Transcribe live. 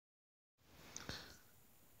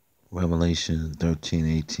Revelation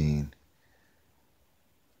 13:18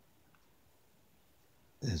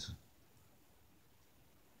 is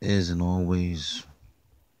and always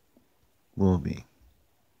will be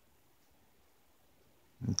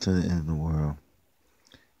to the end of the world,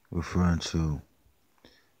 referring to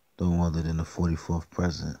no other than the 44th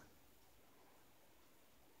president.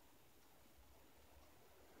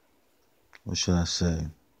 Or should I say,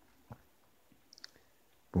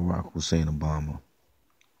 Barack Hussein Obama,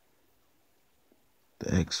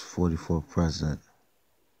 the ex-44th president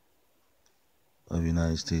of the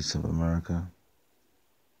United States of America,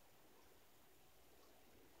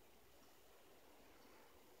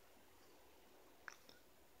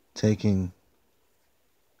 taking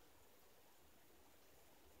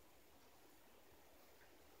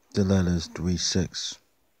the letters 3-6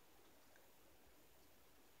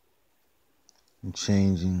 and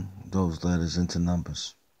changing those letters into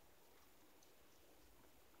numbers.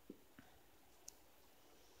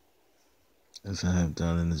 As I have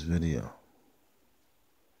done in this video.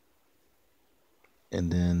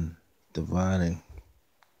 And then dividing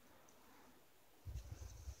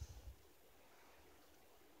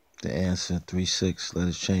the answer 3-6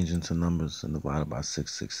 letters change into numbers and divided by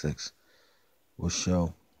 666 will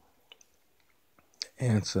show the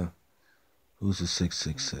answer who's the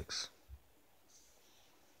 666.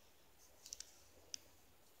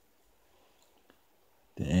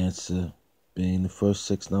 The answer being the first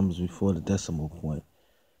 6 numbers before the decimal point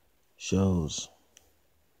shows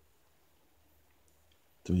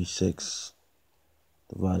 3-6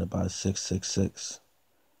 divided by 666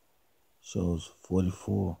 shows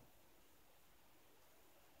 44.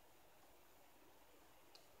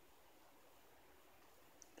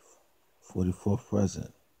 44th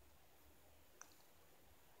president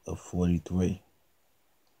of 43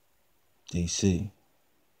 DC,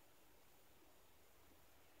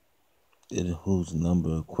 whose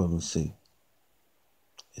number equivalency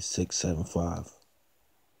is 675,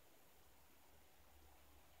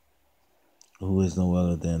 who is no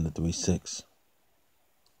other than the 3-6.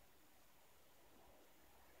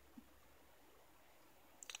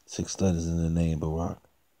 Six letters in the name Barack,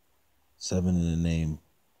 7 in the name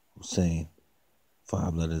Hussein,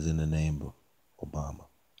 5 letters in the name of Obama.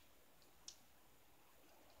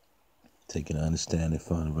 Taking an understanding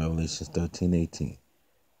found in Revelation 13:18,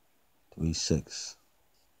 3-6.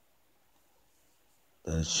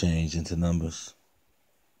 That is changed into numbers.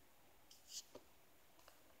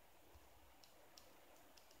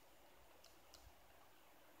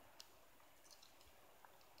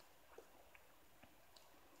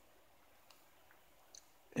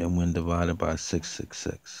 And when divided by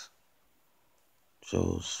 666,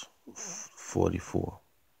 shows 44,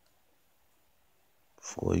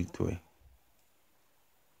 43,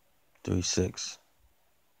 3-6.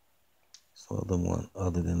 So the one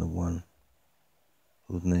other than the one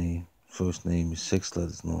whose first name is 6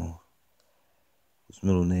 letters long, whose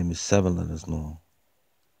middle name is 7 letters long,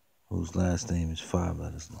 whose last name is 5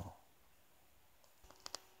 letters long.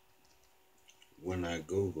 When I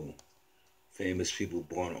Google famous people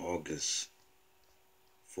born August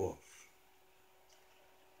 4th,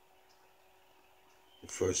 the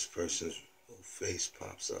first person's face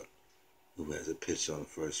pops up who has a picture on the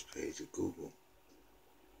first page of Google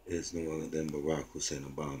is no other than Barack Hussein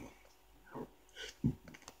Obama.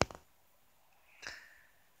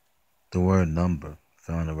 The word number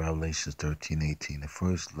found in Revelation 13:18, the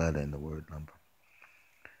first letter in the word number.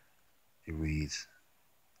 It reads,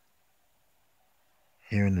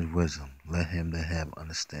 "Hearing is wisdom, let him that have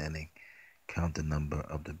understanding count the number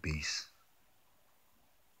of the beast,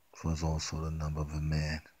 for it's also the number of a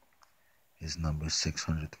man. His number is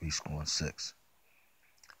 603.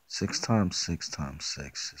 6 times 6 times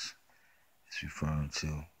 6 is referring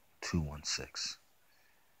to 216.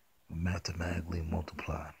 Mathematically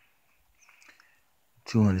multiplied.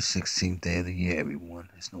 216th day of the year, everyone,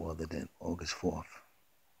 is no other than August 4th.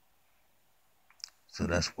 So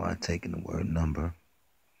that's why taking the word number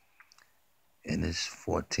and it's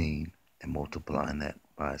 14 and multiplying that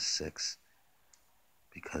by 6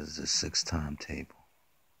 because it's a 6 timetable.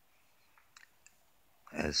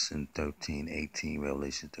 As in 13:18,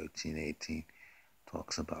 Revelation 13:18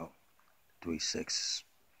 talks about 3-6.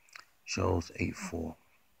 Shows 8-4,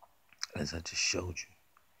 as I just showed you.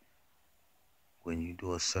 When you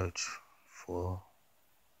do a search for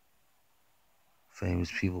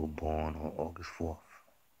famous people born on August 4th,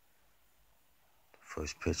 the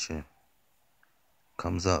first picture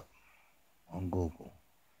comes up on Google,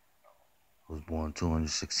 was born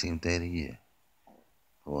 216th day of the year,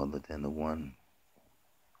 no other than the one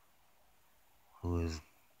who is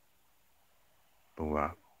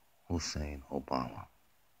Barack Hussein Obama.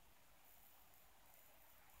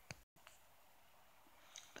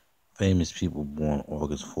 Famous people born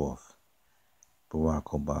August 4th. Barack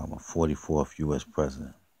Obama, 44th U.S.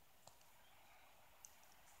 President.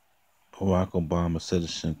 Barack Obama,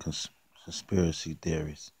 citizen conspiracy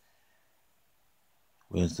theories.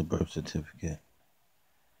 Where's the birth certificate?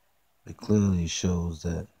 It clearly shows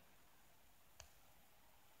that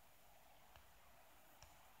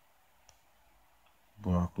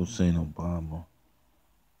Barack Hussein Obama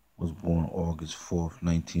was born August 4th,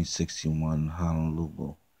 1961 in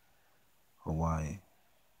Honolulu, Hawaii.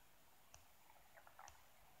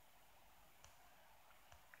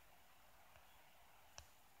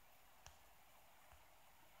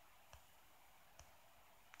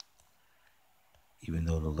 Even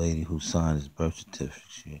though the lady who signed his birth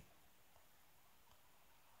certificate,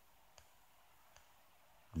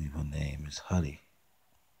 I believe her name is Huddy,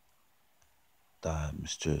 died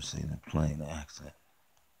mysteriously in a plane accident.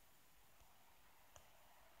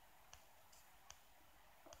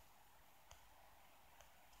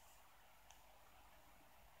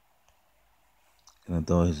 And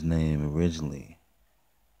although his name originally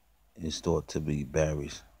is thought to be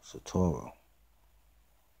Barry Soetoro,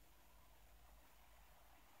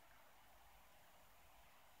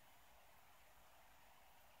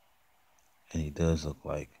 and he does look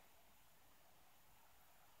like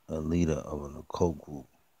a leader of an occult group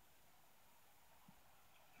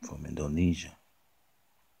from Indonesia.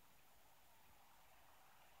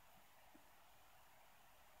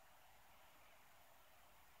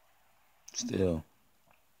 Still,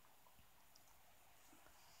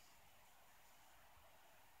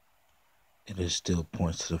 it still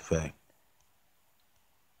points to the fact,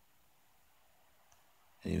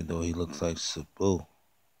 even though he looks like Cebu,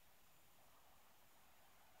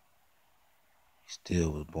 he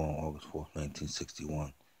still was born August 4th,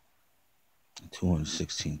 1961, the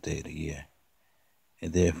 216th day of the year,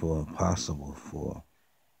 and therefore impossible for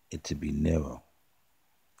it to be Nero,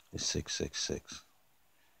 the 666.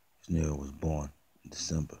 Nero was born in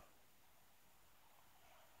December.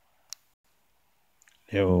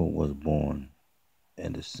 Nero was born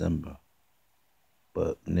in December,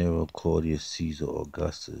 but Nero, Claudius, Caesar,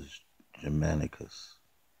 Augustus, Germanicus,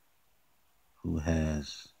 who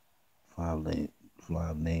has five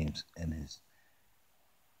names in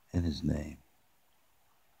his name,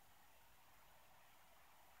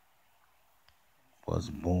 was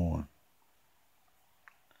born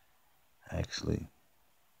actually.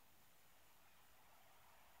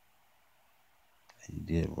 He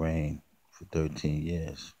did reign for 13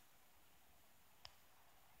 years.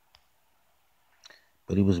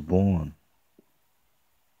 But he was born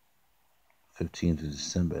 15th of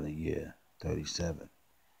December in the year 37.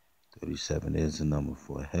 37 is the number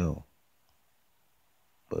for hell.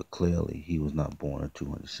 But clearly he was not born on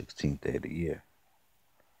 216th day of the year.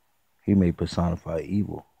 He may personify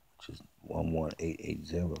evil, which is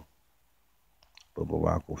 11880. But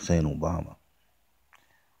Barack Hussein Obama,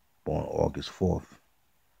 born August 4th,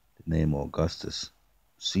 the name Augustus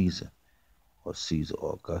Caesar, or Caesar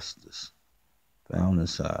Augustus, found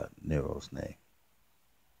inside Nero's name.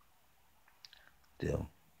 Still,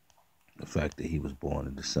 the fact that he was born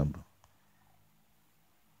in December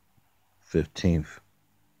 15th,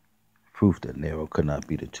 proof that Nero could not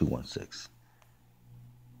be the 216.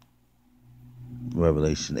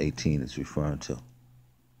 Revelation 18 is referring to.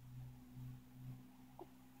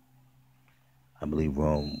 I believe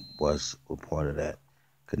Rome was a part of that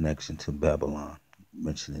connection to Babylon,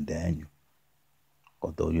 mentioned in Daniel.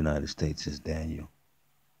 Although the United States is Daniel,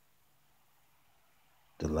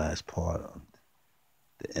 the last part of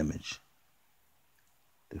the image,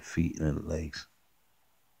 the feet and the legs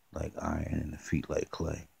like iron and the feet like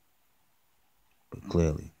clay. But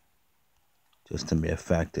clearly, just the mere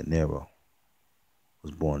fact that Nero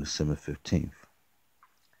was born December 15th,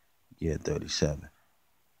 year 37.